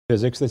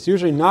physics that's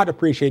usually not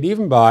appreciated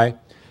even by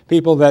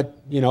people that,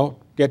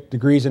 get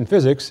degrees in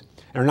physics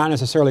and are not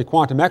necessarily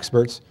quantum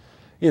experts,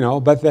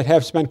 but that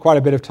have spent quite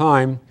a bit of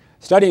time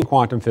studying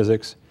quantum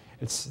physics.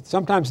 It's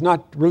sometimes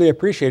not really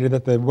appreciated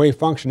that the wave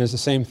function is the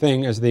same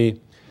thing as the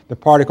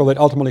particle that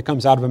ultimately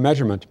comes out of a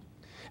measurement.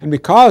 And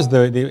because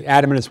the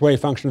atom and its wave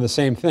function are the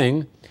same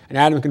thing, an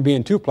atom can be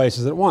in 2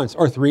 places at once,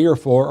 or 3 or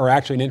 4, or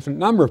actually an infinite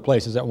number of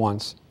places at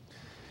once.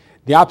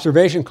 The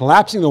observation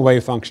collapsing the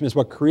wave function is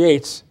what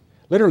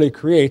literally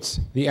creates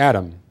the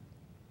atom.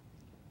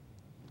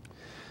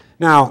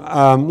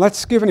 Now,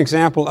 let's give an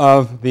example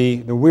of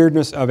the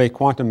weirdness of a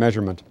quantum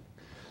measurement.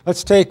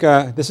 Let's take,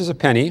 this is a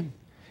penny,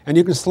 and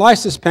you can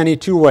slice this penny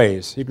 2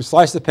 ways. You can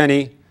slice the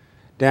penny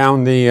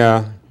down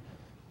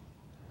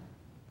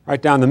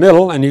right down the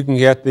middle, and you can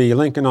get the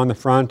Lincoln on the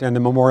front and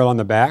the memorial on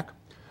the back.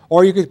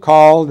 Or you could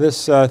call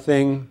this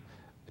thing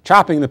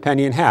chopping the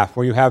penny in half,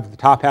 where you have the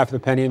top half of the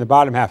penny and the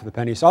bottom half of the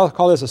penny. So I'll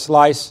call this a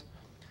slice,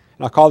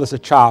 and I'll call this a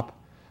chop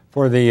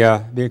for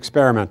the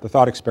experiment, the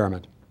thought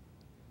experiment.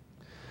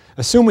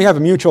 Assume we have a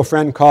mutual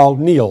friend called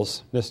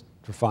Niels. Just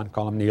for fun,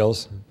 call him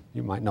Niels.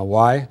 You might know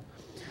why.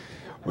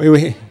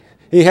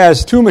 He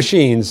has 2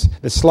 machines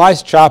that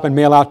slice, chop, and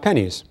mail out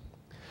pennies.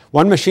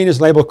 One machine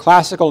is labeled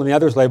classical and the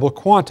other is labeled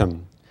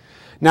quantum.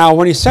 Now,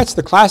 when he sets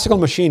the classical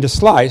machine to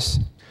slice,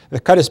 the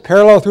cut is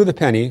parallel through the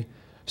penny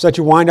so that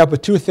you wind up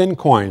with 2 thin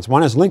coins.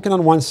 One has Lincoln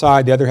on one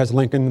side, the other has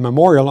Lincoln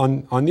Memorial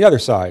on the other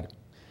side.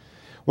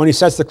 When he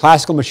sets the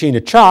classical machine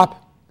to chop,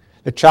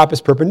 the chop is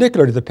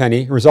perpendicular to the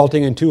penny,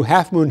 resulting in 2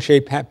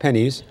 half-moon-shaped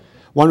pennies,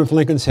 one with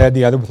Lincoln's head,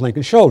 the other with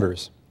Lincoln's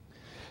shoulders.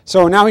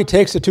 So now he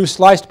takes the 2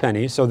 sliced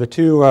pennies, so the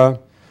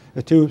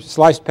two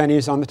sliced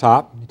pennies on the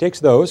top, he takes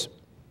those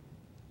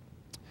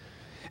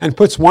and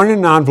puts one in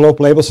an envelope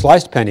labeled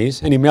sliced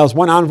pennies, and he mails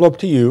one envelope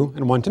to you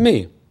and one to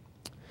me.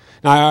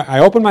 Now I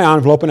open my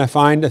envelope and I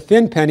find a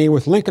thin penny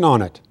with Lincoln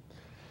on it.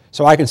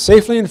 So I can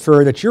safely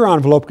infer that your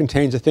envelope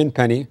contains a thin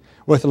penny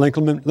with the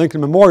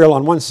Lincoln Memorial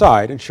on one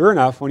side. And sure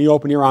enough, when you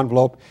open your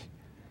envelope,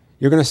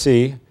 you're going to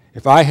see,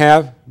 if I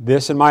have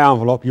this in my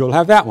envelope, you'll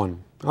have that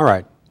one. All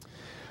right.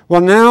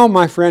 Well, now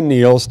my friend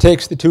Niels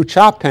takes the 2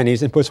 chopped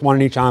pennies and puts one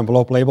in each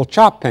envelope labeled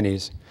chopped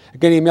pennies.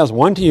 Again, he mails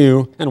one to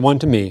you and one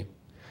to me.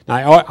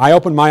 Now, I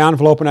open my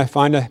envelope and I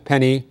find a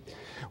penny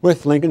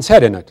with Lincoln's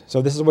head in it.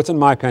 So this is what's in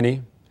my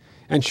penny.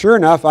 And sure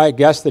enough, I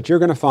guess that you're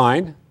going to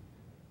find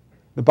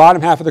the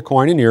bottom half of the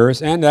coin in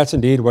yours, and that's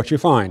indeed what you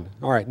find.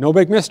 All right, no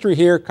big mystery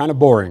here, kind of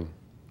boring.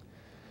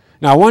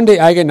 Now, one day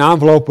I get an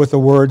envelope with the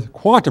word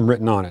quantum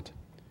written on it.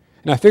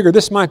 And I figured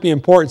this might be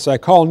important, so I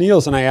call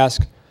Niels and I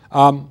ask,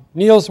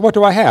 Niels, what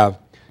do I have?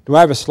 Do I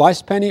have a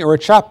sliced penny or a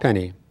chopped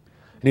penny?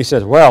 And he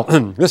says, well,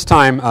 this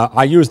time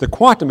I used the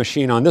quantum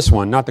machine on this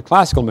one, not the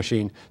classical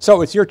machine,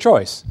 so it's your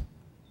choice.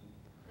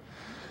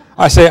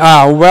 I say,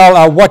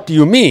 what do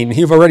you mean?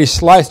 You've already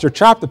sliced or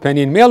chopped the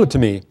penny and mailed it to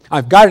me.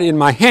 I've got it in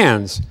my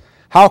hands.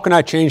 How can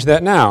I change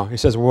that now? He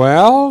says,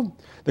 well,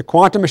 the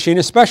quantum machine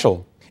is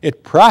special.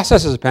 It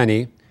processes a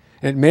penny,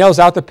 and it mails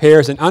out the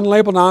pairs in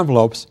unlabeled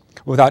envelopes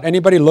without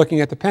anybody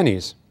looking at the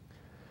pennies.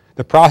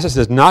 The process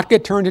does not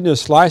get turned into a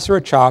slice or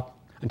a chop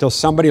until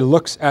somebody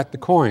looks at the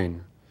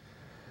coin.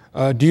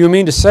 Do you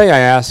mean to say, I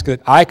ask,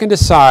 that I can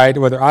decide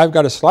whether I've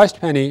got a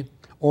sliced penny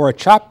or a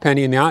chopped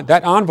penny in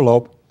that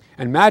envelope,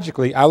 and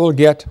magically I will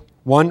get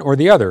one or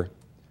the other?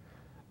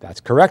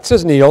 That's correct,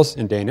 says Niels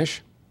in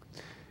Danish.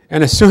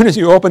 And as soon as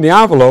you open the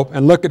envelope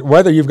and look at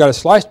whether you've got a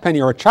sliced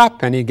penny or a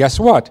chopped penny, guess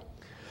what?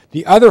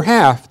 The other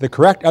half, the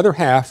correct other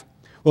half,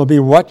 will be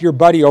what your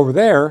buddy over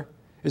there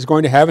is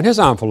going to have in his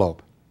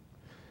envelope.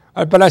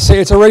 But I say,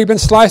 it's already been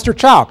sliced or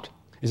chopped.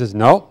 He says,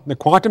 no, the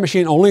quantum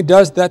machine only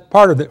does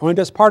part of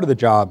the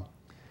job.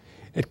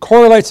 It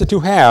correlates the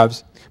 2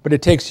 halves, but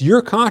it takes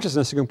your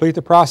consciousness to complete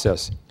the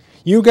process.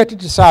 You get to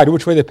decide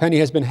which way the penny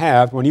has been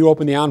halved when you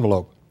open the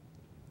envelope.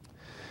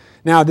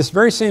 Now, this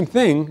very same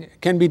thing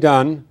can be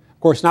done, of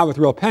course, not with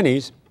real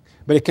pennies,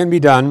 but it can be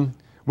done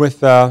with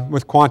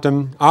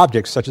quantum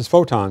objects such as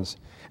photons.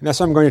 And that's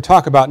what I'm going to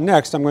talk about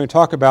next. I'm going to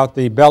talk about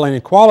the Bell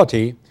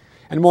inequality,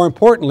 and more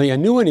importantly, a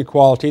new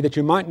inequality that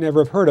you might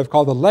never have heard of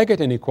called the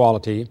Leggett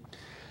inequality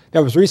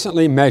that was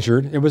recently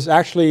measured. It was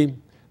actually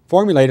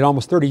formulated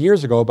almost 30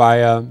 years ago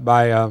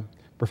by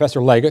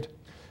Professor Leggett,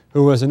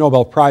 who was a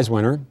Nobel Prize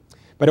winner.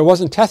 But it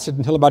wasn't tested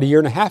until about 1.5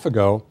 years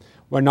ago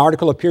when an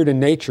article appeared in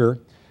Nature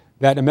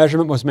that a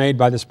measurement was made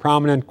by this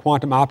prominent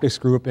quantum optics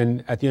group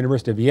at the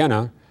University of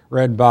Vienna,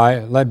 led by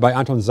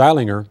Anton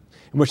Zeilinger,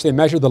 in which they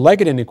measured the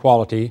Leggett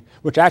inequality,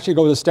 which actually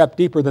goes a step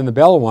deeper than the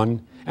Bell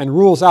one, and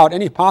rules out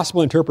any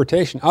possible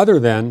interpretation other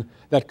than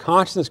that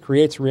consciousness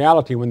creates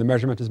reality when the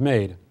measurement is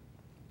made.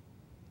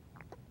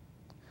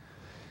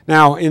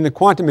 Now, in the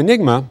quantum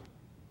enigma,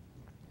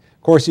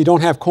 of course, you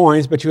don't have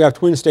coins, but you have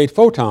twin-state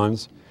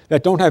photons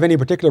that don't have any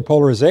particular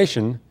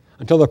polarization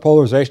until the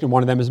polarization of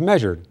one of them is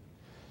measured.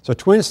 So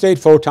twin-state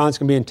photons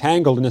can be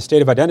entangled in a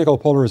state of identical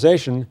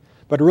polarization,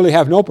 but really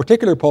have no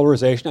particular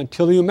polarization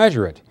until you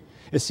measure it.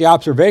 It's the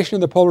observation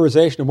of the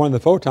polarization of one of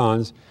the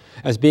photons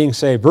as being,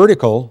 say,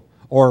 vertical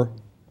or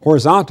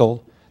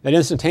horizontal that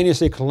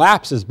instantaneously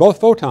collapses both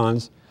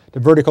photons to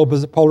vertical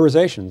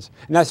polarizations.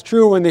 And that's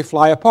true when they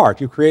fly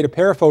apart. You create a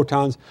pair of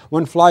photons,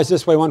 one flies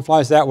this way, one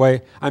flies that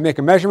way. I make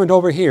a measurement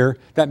over here.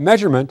 That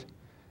measurement,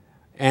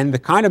 and the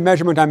kind of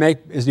measurement I make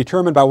is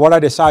determined by what I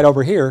decide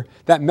over here.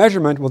 That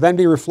measurement will then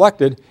be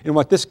reflected in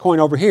what this coin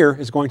over here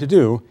is going to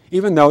do,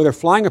 even though they're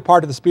flying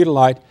apart at the speed of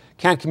light,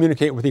 can't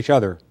communicate with each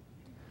other.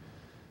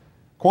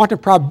 Quantum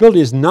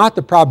probability is not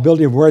the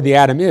probability of where the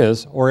atom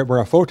is or where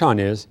a photon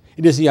is.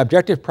 It is the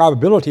objective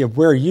probability of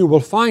where you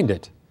will find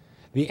it.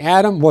 The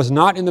atom was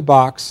not in the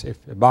box,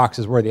 if the box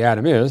is where the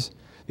atom is.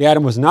 The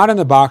atom was not in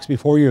the box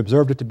before you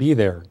observed it to be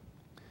there.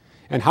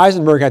 And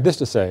Heisenberg had this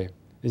to say.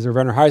 These are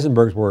Werner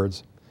Heisenberg's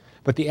words.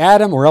 But the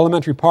atom or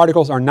elementary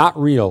particles are not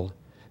real.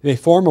 They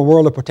form a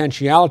world of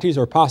potentialities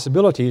or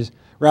possibilities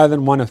rather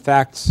than one of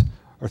facts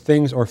or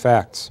things or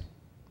facts.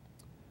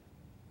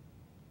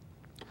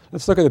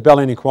 Let's look at the Bell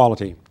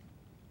inequality.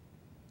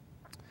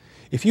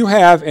 If you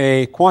have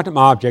a quantum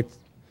object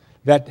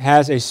that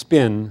has a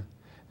spin,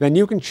 then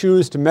you can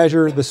choose to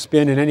measure the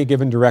spin in any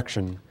given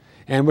direction.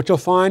 And what you'll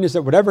find is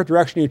that whatever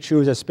direction you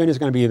choose, that spin is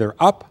going to be either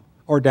up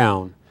or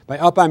down. By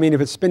up, I mean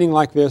if it's spinning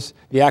like this,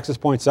 the axis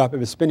points up.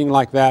 If it's spinning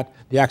like that,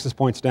 the axis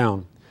points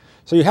down.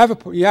 So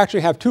you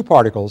actually have two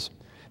particles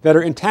that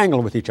are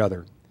entangled with each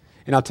other.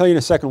 And I'll tell you in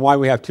a second why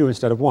we have two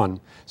instead of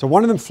one. So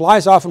one of them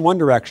flies off in one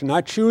direction.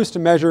 I choose to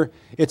measure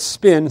its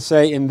spin,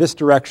 say, in this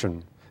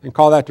direction, and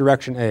call that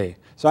direction A.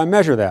 So I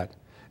measure that.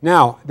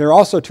 Now, there are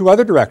also two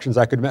other directions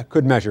I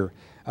could measure,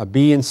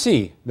 B and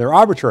C. They're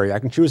arbitrary. I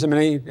can choose them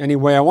in any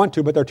way I want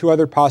to, but there are two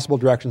other possible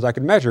directions I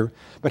could measure.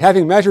 But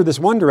having measured this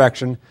one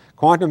direction,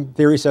 quantum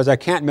theory says I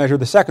can't measure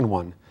the second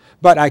one.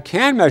 But I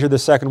can measure the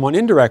second one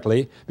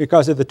indirectly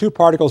because if the two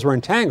particles were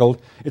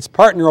entangled, its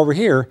partner over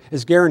here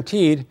is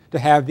guaranteed to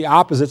have the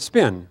opposite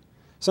spin.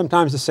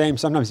 Sometimes the same,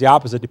 sometimes the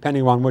opposite,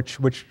 depending on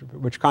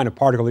which kind of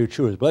particle you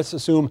choose. But let's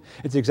assume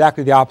it's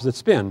exactly the opposite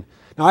spin.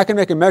 Now I can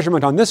make a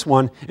measurement on this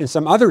one in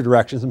some other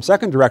direction, some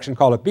second direction,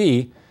 call it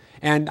B,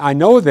 and I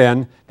know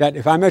then that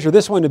if I measure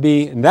this one to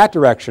be in that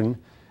direction,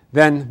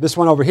 then this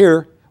one over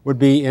here would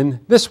be in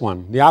this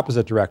one, the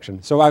opposite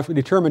direction. So I've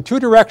determined two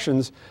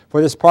directions for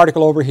this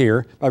particle over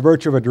here by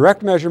virtue of a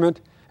direct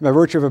measurement and by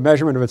virtue of a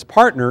measurement of its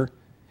partner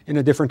in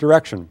a different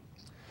direction.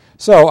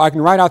 So I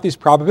can write out these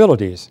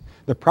probabilities.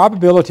 The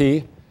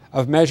probability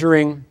of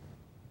measuring,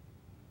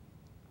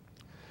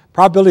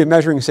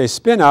 say,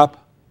 spin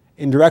up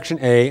in direction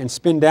A and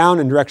spin down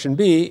in direction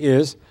B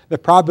is the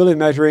probability of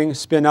measuring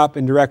spin up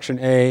in direction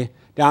A,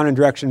 down in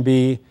direction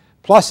B,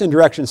 plus in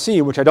direction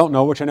C, which I don't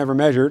know, which I never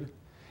measured.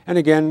 And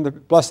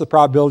again, plus the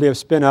probability of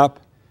spin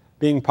up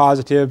being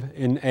positive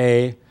in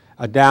A,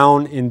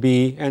 down in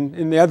B, and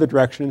in the other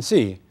direction in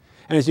C.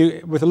 And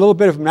with a little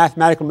bit of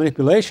mathematical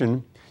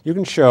manipulation, you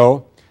can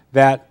show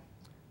that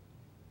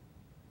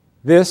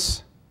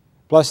this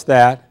plus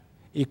that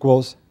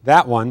equals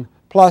that one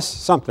plus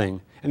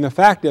something. And the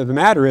fact of the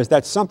matter is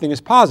that something is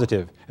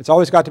positive. It's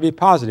always got to be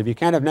positive. You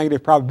can't have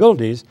negative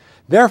probabilities.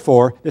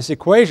 Therefore, this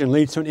equation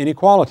leads to an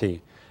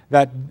inequality,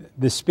 that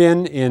the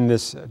spin in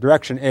this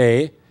direction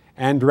A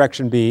and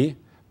direction B,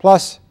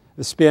 plus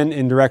the spin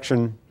in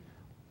direction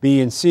B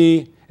and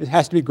C, it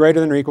has to be greater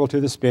than or equal to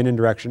the spin in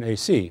direction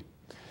AC.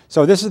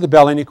 So this is the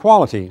Bell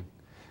inequality.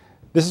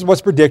 This is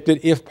what's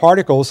predicted if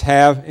particles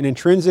have an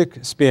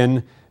intrinsic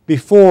spin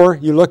before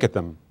you look at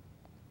them.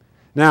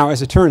 Now,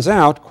 as it turns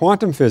out,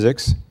 quantum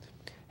physics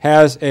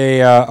has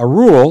a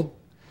rule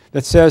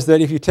that says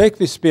that if you take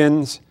the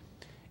spins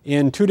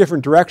in two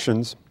different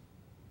directions,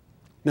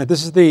 now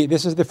this is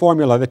the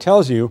formula that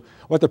tells you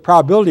what the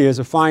probability is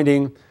of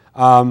finding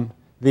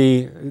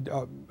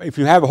if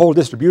you have a whole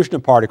distribution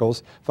of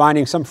particles,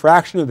 finding some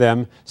fraction of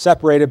them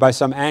separated by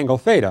some angle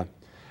theta.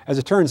 As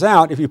it turns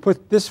out, if you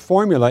put this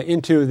formula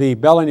into the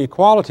Bell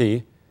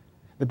inequality,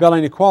 the Bell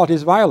inequality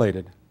is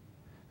violated.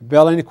 The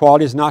Bell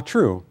inequality is not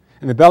true.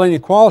 And the Bell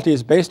inequality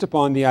is based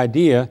upon the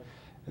idea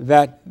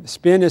that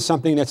spin is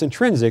something that's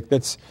intrinsic,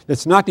 that's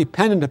not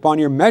dependent upon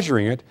your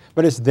measuring it,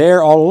 but it's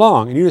there all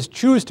along, and you just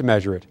choose to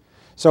measure it.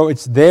 So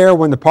it's there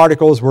when the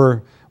particles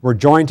were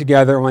joined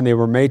together, when they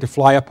were made to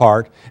fly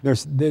apart.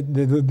 There's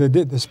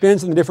the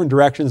spins in the different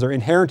directions are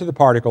inherent to the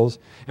particles,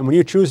 and when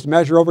you choose to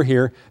measure over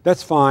here,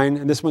 that's fine,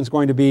 and this one's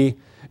going to be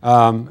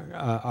what's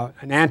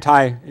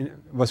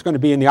going to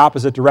be in the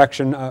opposite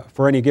direction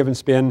for any given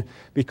spin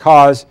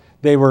because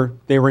they were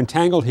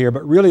entangled here,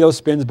 but really those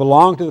spins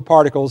belong to the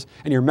particles,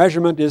 and your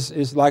measurement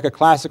is like a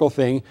classical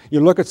thing.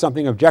 You look at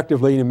something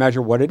objectively and you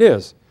measure what it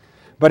is.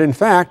 But in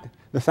fact,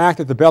 the fact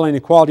that the Bell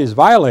inequality is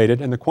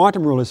violated and the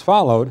quantum rule is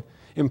followed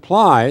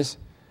implies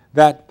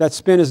that that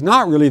spin is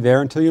not really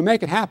there until you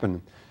make it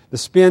happen. The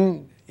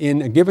spin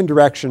in a given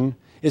direction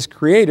is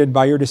created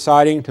by your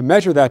deciding to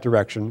measure that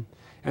direction,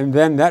 and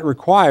then that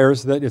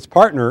requires that its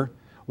partner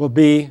will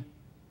be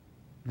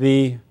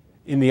in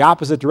the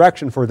opposite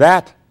direction for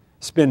that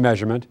spin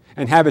measurement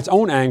and have its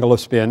own angle of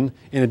spin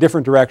in a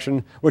different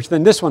direction, which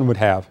then this one would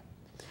have.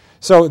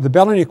 So the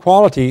Bell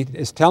inequality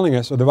is telling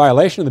us, or the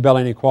violation of the Bell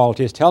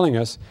inequality is telling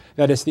us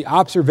that it's the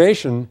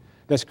observation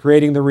that's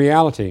creating the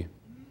reality.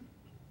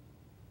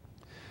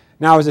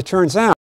 Now, as it turns out,